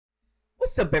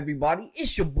What's up, everybody?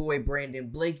 It's your boy Brandon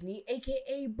Blakeney,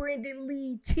 aka Brandon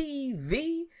Lee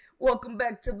TV. Welcome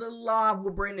back to the Live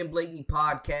with Brandon Blakeney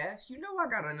podcast. You know I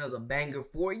got another banger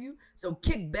for you, so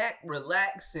kick back,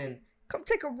 relax, and come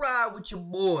take a ride with your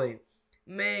boy.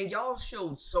 Man, y'all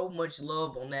showed so much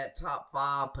love on that top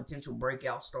 5 potential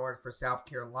breakout stars for South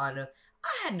Carolina.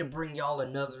 I had to bring y'all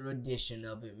another edition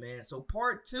of it, man. So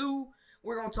part 2,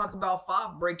 we're going to talk about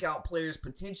 5 breakout players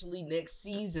potentially next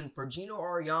season for Geno,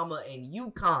 Auriemma, and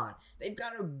Uconn. They've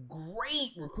got a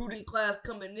great recruiting class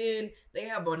coming in. They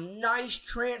have a nice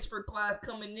transfer class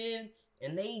coming in,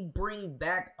 and they bring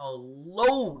back a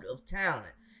load of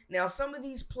talent. Now, some of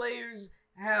these players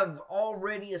have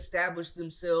already established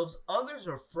themselves. Others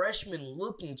are freshmen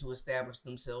looking to establish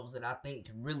themselves that I think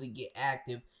can really get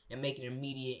active and make an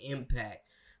immediate impact.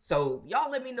 So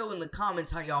y'all let me know in the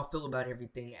comments how y'all feel about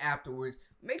everything afterwards.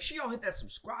 Make sure y'all hit that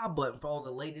subscribe button for all the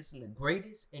latest and the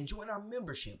greatest, and join our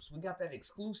memberships. We got that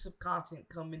exclusive content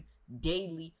coming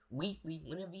daily, weekly,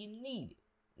 whenever you need it.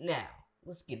 Now,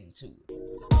 let's get into it.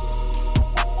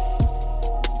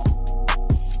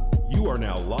 You are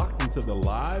now locked into the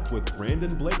Live with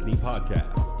Brandon Blakeney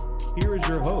podcast. Here is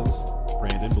your host,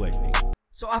 Brandon Blakeney.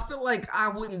 So I feel like I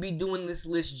wouldn't be doing this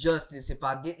list justice if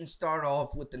I didn't start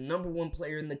off with the #1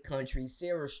 player in the country,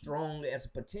 Sarah Strong, as a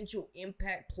potential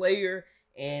impact player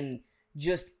and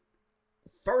just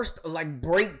first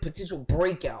potential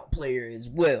breakout player as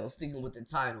well, sticking with the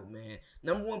title, man.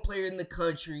 #1 player in the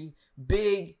country,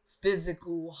 big,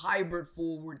 physical, hybrid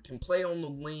forward, can play on the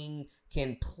wing,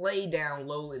 can play down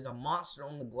low, is a monster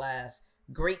on the glass,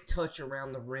 great touch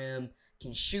around the rim,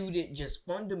 can shoot it, just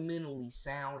fundamentally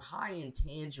sound, high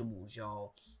intangibles,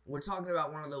 y'all. We're talking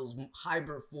about one of those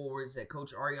hybrid forwards that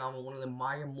Coach Auriemma, one of the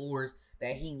Maya Moores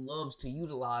that he loves to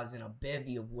utilize in a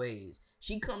bevy of ways.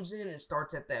 She comes in and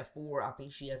starts at that 4. I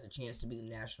think she has a chance to be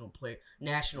the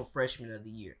national freshman of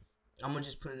the year. I'm going to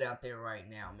just put it out there right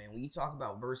now, man. When you talk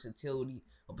about versatility,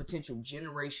 a potential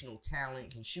generational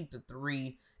talent, can shoot the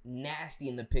 3, nasty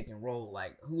in the pick and roll.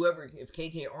 Like, whoever, if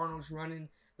KK Arnold's running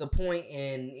the point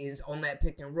and is on that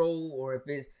pick and roll, or if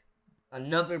it's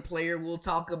another player we'll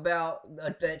talk about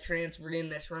that transferred in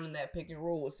that's running that pick and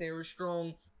roll with Sarah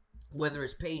Strong, whether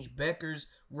it's Paige Beckers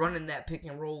running that pick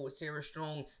and roll with Sarah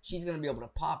Strong, she's going to be able to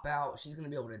pop out. She's going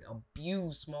to be able to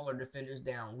abuse smaller defenders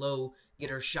down low, get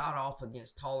her shot off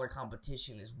against taller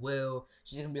competition as well.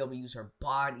 She's going to be able to use her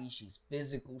body. She's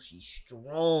physical. She's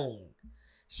strong.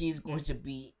 She's going to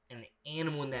be an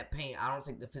animal in that paint. I don't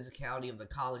think the physicality of the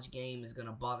college game is going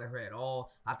to bother her at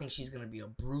all. I think she's going to be a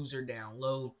bruiser down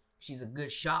low. She's a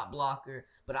good shot blocker.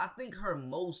 But I think her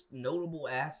most notable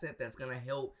asset that's going to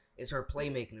help is her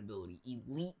playmaking ability.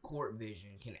 Elite court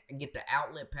vision. Can get the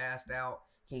outlet passed out.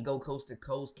 Can go coast to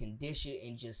coast. Can dish it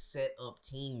and just set up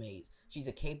teammates. She's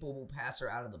a capable passer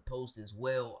out of the post as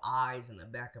well. Eyes in the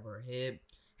back of her head.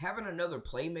 Having another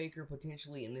playmaker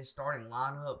potentially in this starting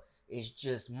lineup is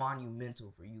just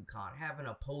monumental for Uconn. Having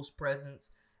a post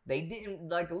presence. They didn't,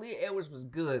 like, Aaliyah Edwards was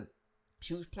good.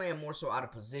 She was playing more so out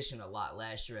of position a lot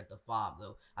last year at the 5,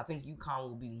 though. I think Uconn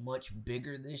will be much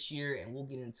bigger this year, and we'll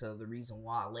get into the reason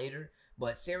why later.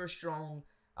 But Sarah Strong,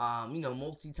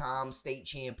 multi-time state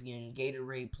champion,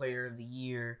 Gatorade Player of the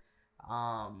Year,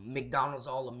 McDonald's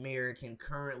All-American,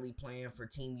 currently playing for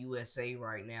Team USA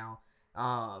right now.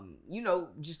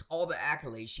 Just all the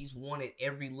accolades. She's won at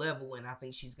every level, and I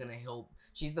think she's going to help.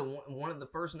 She's one of the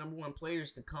first #1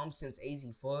 players to come since AZ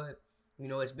Fudd.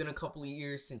 It's been a couple of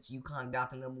years since Uconn got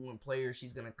the #1 player.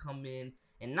 She's going to come in,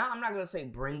 and I'm not going to say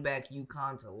bring back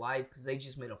Uconn to life because they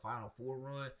just made a Final Four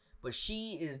run, but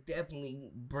she is definitely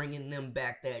bringing them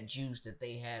back that juice that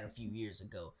they had a few years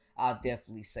ago. I'll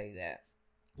definitely say that.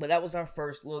 But that was our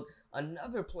first look.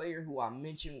 Another player who I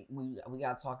mentioned we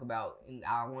got to talk about, and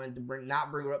I wanted to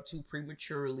not bring her up too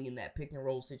prematurely in that pick and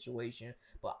roll situation,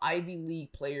 but Ivy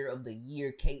League Player of the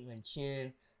Year, Caitlin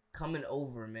Chen, coming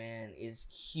over, man, is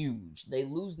huge. They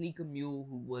lose Nika Mule,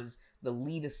 who was the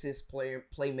lead assist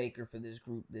playmaker for this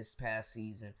group this past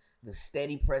season. The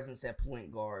steady presence at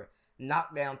point guard,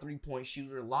 knockdown 3-point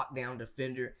shooter, lockdown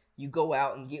defender. You go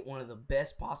out and get one of the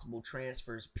best possible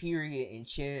transfers, period, in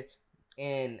Chen.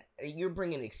 And you're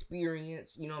bringing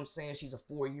experience. You know what I'm saying? She's a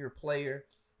 4-year player.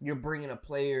 You're bringing a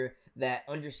player that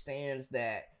understands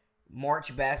that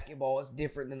March basketball is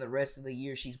different than the rest of the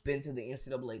year. She's been to the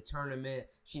NCAA tournament.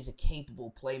 She's a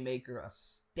capable playmaker, a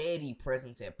steady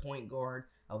presence at point guard,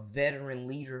 a veteran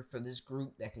leader for this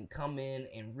group that can come in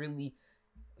and really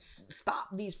stop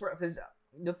these. Because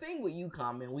the thing with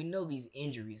Uconn, man, we know these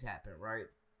injuries happen, right?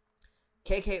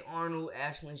 KK Arnold,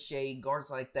 Ashlyn Shea, guards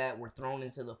like that were thrown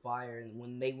into the fire and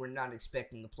when they were not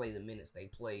expecting to play the minutes they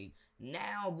played.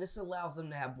 Now, this allows them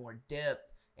to have more depth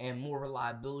and more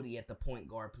reliability at the point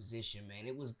guard position, man.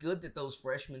 It was good that those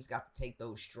freshmen got to take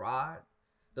those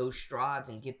strides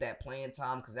and get that playing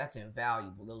time because that's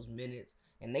invaluable, those minutes.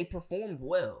 And they performed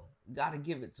well. Got to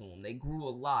give it to them. They grew a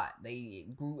lot. They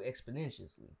grew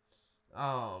exponentially.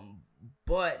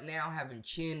 But now having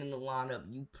Chin in the lineup,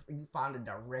 you find a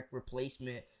direct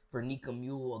replacement for Nika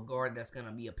Mule, a guard that's going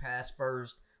to be a pass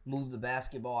first, move the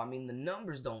basketball. I mean, the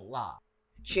numbers don't lie.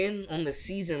 Chin on the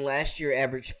season last year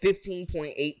averaged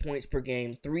 15.8 points per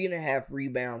game, 3.5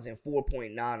 rebounds, and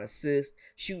 4.9 assists,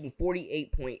 shooting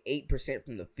 48.8%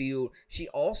 from the field. She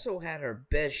also had her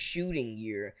best shooting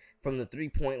year from the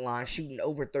three-point line, shooting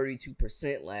over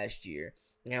 32% last year.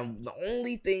 Now, the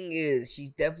only thing is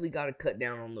she's definitely got to cut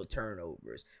down on the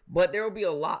turnovers. But there will be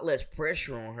a lot less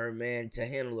pressure on her, man, to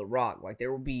handle the rock. Like,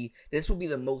 this will be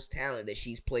the most talent that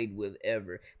she's played with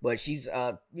ever. But she's,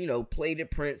 played at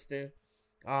Princeton.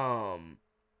 I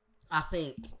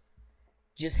think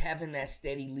just having that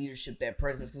steady leadership, that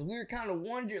presence, because we were kind of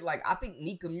wondering, like, I think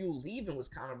Nika Mule leaving was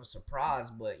kind of a surprise,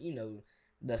 but,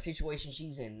 the situation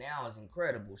she's in now is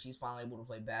incredible. She's finally able to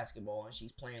play basketball, and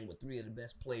she's playing with three of the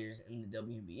best players in the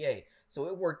WNBA. So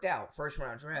it worked out,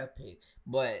 first-round draft pick.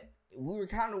 But we were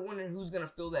kind of wondering who's going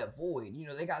to fill that void.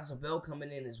 They got Zabel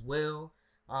coming in as well,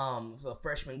 the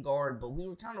freshman guard, but we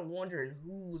were kind of wondering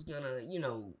who was going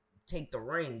to, take the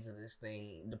reins of this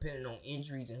thing, depending on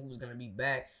injuries and who's going to be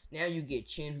back. Now you get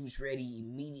Chin, who's ready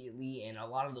immediately, and a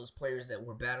lot of those players that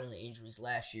were battling injuries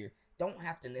last year don't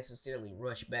have to necessarily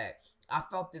rush back. I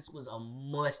thought this was a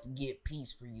must-get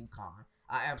piece for Uconn.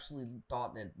 I absolutely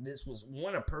thought that this was,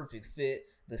 a perfect fit.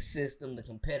 The system, the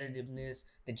competitiveness,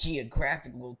 the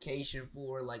geographic location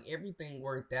for, everything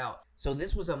worked out. So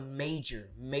this was a major,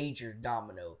 major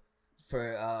domino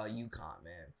for Uconn,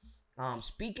 man.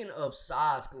 Speaking of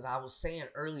size, because I was saying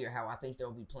earlier how I think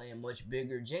they'll be playing much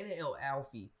bigger, Jana El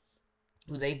Alfie,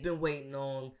 who they've been waiting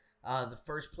on, the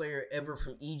first player ever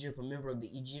from Egypt, a member of the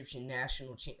Egyptian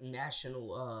national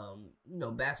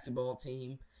basketball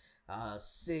team,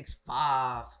 6'5",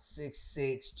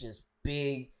 6'6", just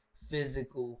big,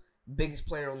 physical, biggest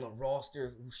player on the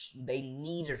roster. They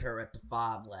needed her at the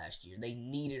 5 last year. They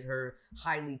needed her,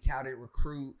 highly touted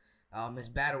recruit. Has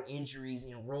battled injuries,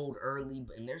 enrolled early,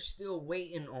 and they're still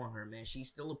waiting on her, man. She's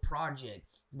still a project.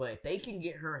 But if they can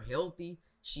get her healthy,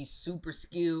 she's super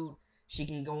skilled. She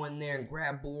can go in there and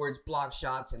grab boards, block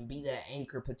shots, and be that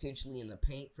anchor potentially in the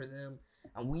paint for them.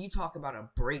 And when you talk about a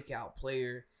breakout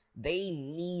player, they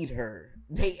need her.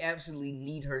 They absolutely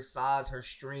need her size, her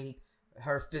strength,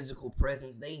 her physical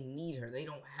presence. They need her. They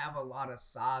don't have a lot of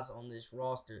size on this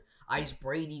roster. Ice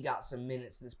Brady got some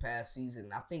minutes this past season.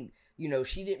 I think,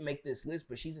 she didn't make this list,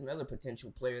 but she's another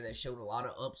potential player that showed a lot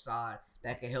of upside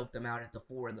that could help them out at the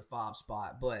 4 or the 5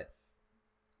 spot. But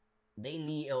they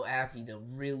need El Afi to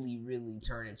really, really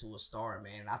turn into a star,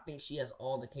 man. I think she has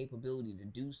all the capability to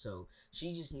do so.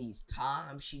 She just needs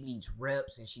time, she needs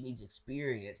reps, and she needs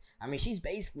experience. I mean, she's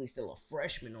basically still a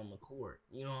freshman on the court.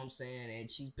 You know what I'm saying? And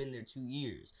she's been there 2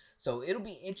 years. So it'll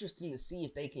be interesting to see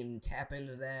if they can tap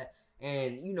into that.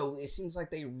 And, it seems like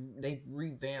they've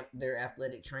revamped their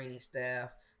athletic training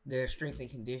staff, their strength and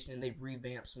conditioning. They've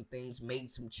revamped some things, made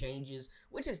some changes,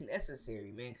 which is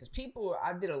necessary, man. Because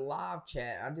I did a live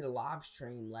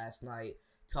stream last night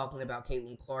talking about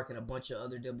Caitlin Clark and a bunch of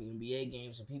other WNBA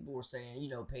games, and people were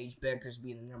saying, Paige Beckers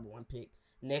being the number 1 pick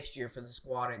next year for the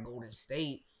squad at Golden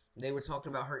State. They were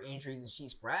talking about her injuries and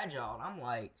she's fragile, and I'm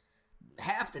like,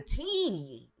 half the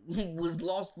team was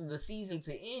lost in the season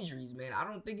to injuries, man. I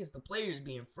don't think it's the players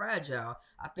being fragile.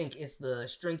 I think it's the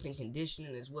strength and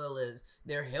conditioning as well as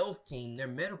their health team, their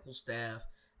medical staff,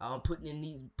 putting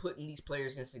these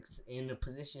players in the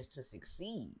positions to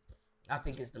succeed. I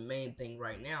think it's the main thing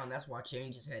right now, and that's why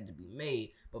changes had to be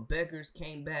made. But Beckers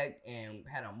came back and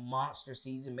had a monster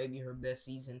season, maybe her best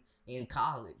season in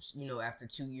college, after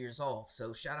 2 years off.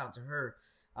 So shout out to her.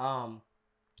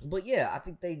 But yeah, I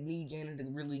think they need Jana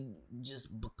to really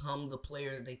just become the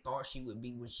player that they thought she would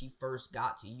be when she first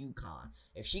got to Uconn.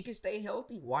 If she can stay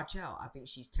healthy, watch out. I think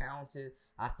she's talented.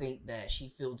 I think that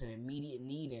she fills an immediate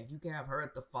need. And if you can have her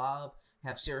at the 5,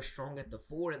 have Sarah Strong at the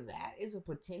 4, that is a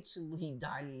potentially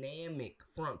dynamic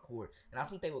front court. And I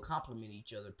think they will complement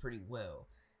each other pretty well.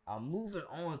 Moving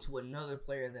on to another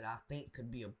player that I think could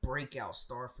be a breakout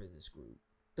star for this group.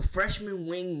 The freshman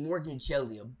wing, Morgan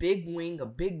Shelley, a big wing, a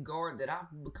big guard that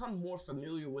I've become more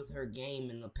familiar with her game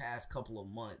in the past couple of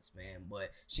months, man. But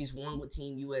she's won with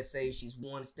Team USA. She's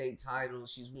won state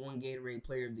titles. She's won Gatorade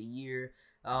Player of the Year,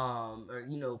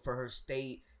 for her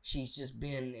state. She's just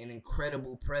been an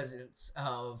incredible presence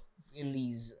in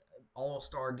these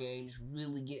all-star games,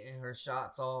 really getting her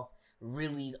shots off,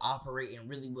 really operating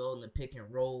really well in the pick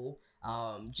and roll.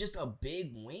 Just a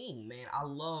big wing, man. I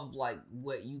love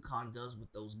what Uconn does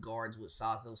with those guards with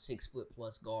size, those 6-foot+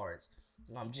 guards.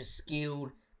 Just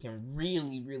skilled, can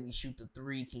really, really shoot the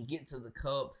three, can get to the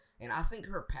cup. And I think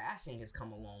her passing has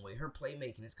come a long way. Her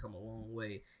playmaking has come a long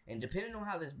way. And depending on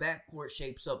how this backcourt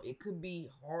shapes up, it could be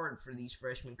hard for these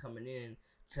freshmen coming in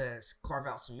to carve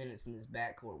out some minutes in this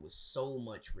backcourt with so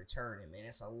much returning, man.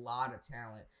 It's a lot of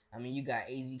talent. I mean, you got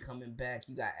AZ coming back.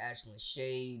 You got Ashlyn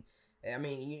Shade. I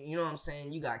mean, you know what I'm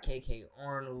saying? You got KK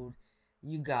Arnold.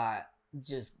 You got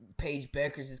just Paige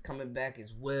Beckers is coming back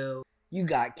as well. You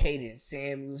got Kaden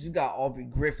Samuels. You got Aubrey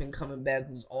Griffin coming back,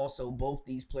 who's also both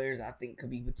these players I think could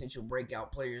be potential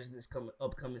breakout players this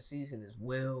upcoming season as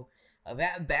well.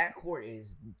 That backcourt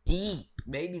is deep,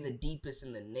 maybe the deepest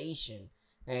in the nation.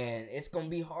 And it's going to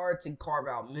be hard to carve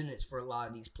out minutes for a lot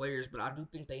of these players, but I do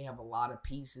think they have a lot of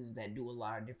pieces that do a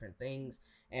lot of different things.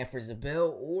 And for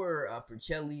Zabel or for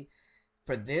Shelley,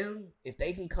 for them, if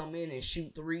they can come in and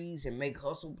shoot threes and make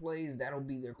hustle plays, that'll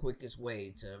be their quickest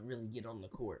way to really get on the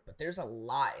court. But there's a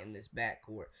lot in this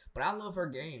backcourt. But I love her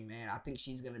game, man. I think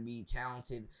she's going to be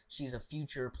talented. She's a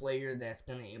future player that's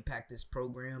going to impact this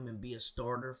program and be a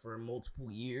starter for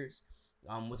multiple years.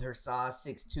 With her size,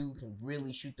 6'2", can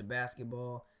really shoot the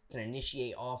basketball, can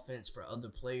initiate offense for other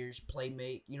players,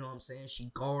 playmate, you know what I'm saying?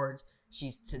 She guards.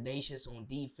 She's tenacious on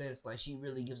defense. She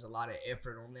really gives a lot of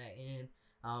effort on that end.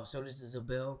 So does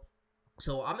Isabel.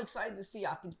 So I'm excited to see.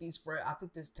 I think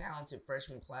this talented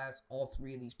freshman class, all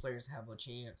three of these players have a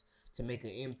chance to make an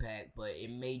impact, but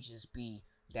it may just be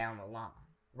down the line.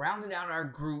 Rounding out our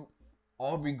group,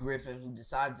 Aubrey Griffin, who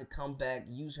decided to come back,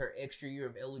 use her extra year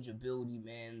of eligibility,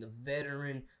 man. The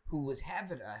veteran who was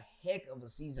having a heck of a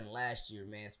season last year,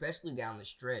 man, especially down the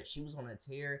stretch. She was on a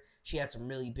tear. She had some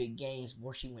really big games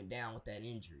before she went down with that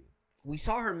injury. We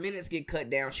saw her minutes get cut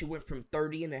down. She went from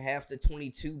 30.5 to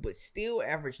 22, but still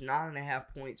averaged 9.5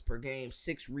 points per game,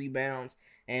 6 rebounds,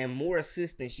 and more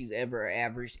assists than she's ever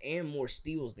averaged, and more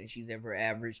steals than she's ever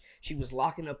averaged. She was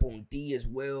locking up on D as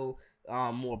well,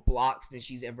 more blocks than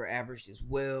she's ever averaged as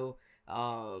well.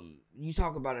 You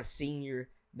talk about a senior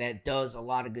that does a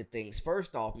lot of good things.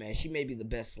 First off, man, she may be the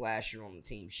best slasher on the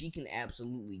team. She can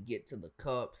absolutely get to the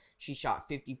cup. She shot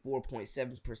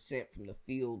 54.7% from the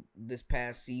field this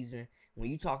past season.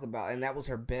 When you talk about, and that was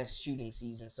her best shooting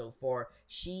season so far,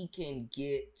 she can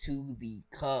get to the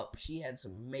cup. She had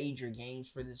some major games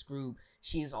for this group.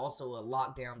 She is also a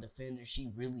lockdown defender.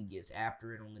 She really gets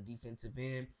after it on the defensive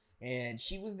end. And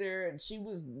she was there. She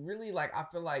was really I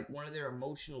feel like one of their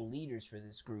emotional leaders for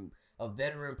this group. A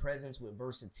veteran presence with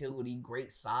versatility,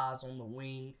 great size on the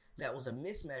wing. That was a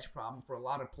mismatch problem for a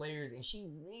lot of players, and she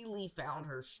really found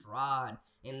her stride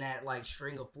in that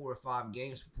string of 4 or 5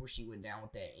 games before she went down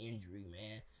with that injury,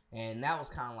 man. And that was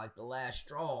kind of the last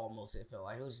straw almost, it felt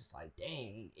like. It was just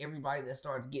dang, everybody that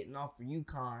starts getting off for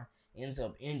Uconn ends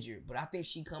up injured. But I think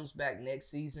she comes back next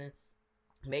season.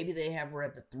 Maybe they have her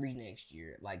at the 3 next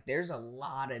year. There's a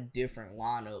lot of different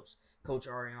lineups Coach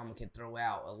Auriemma can throw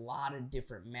out, a lot of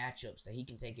different matchups that he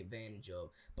can take advantage of.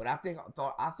 But I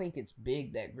think it's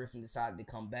big that Griffin decided to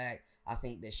come back. I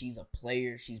think that she's a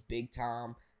player. She's big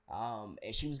time.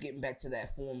 And she was getting back to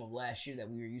that form of last year that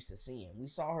we were used to seeing. We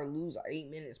saw her lose 8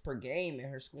 minutes per game, and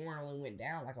her scoring only went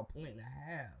down 1.5 points.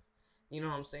 You know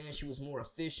what I'm saying? She was more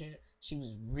efficient. She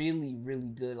was really, really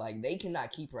good. They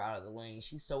cannot keep her out of the lane.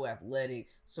 She's so athletic,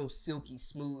 so silky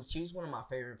smooth. She was one of my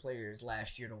favorite players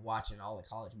last year to watch in all of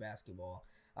college basketball.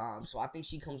 So I think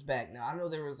she comes back. Now, I know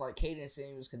there was Kaden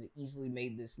Samuels could have easily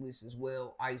made this list as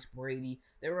well. Ice Brady.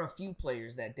 There were a few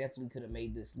players that definitely could have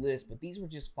made this list, but these were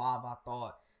just 5 I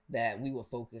thought that we would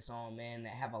focus on, man,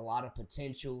 that have a lot of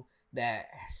potential, that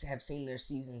have seen their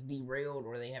seasons derailed,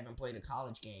 or they haven't played a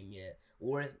college game yet,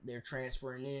 or they're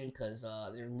transferring in because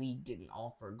their league didn't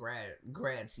offer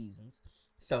grad seasons.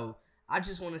 So I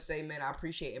just want to say, man, I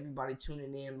appreciate everybody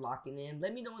tuning in, locking in.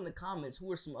 Let me know in the comments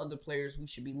who are some other players we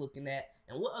should be looking at,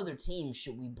 and what other teams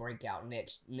should we break out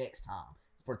next time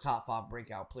for top 5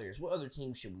 breakout players. What other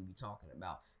teams should we be talking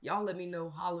about? Y'all let me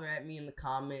know. Holler at me in the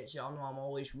comments. Y'all know I'm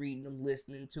always reading them,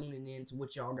 listening, tuning in to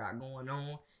what y'all got going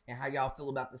on and how y'all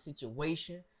feel about the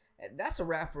situation. That's a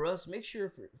wrap for us. Make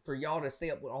sure for y'all to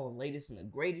stay up with all the latest and the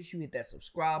greatest. You hit that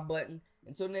subscribe button.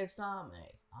 Until next time,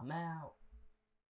 hey, I'm out.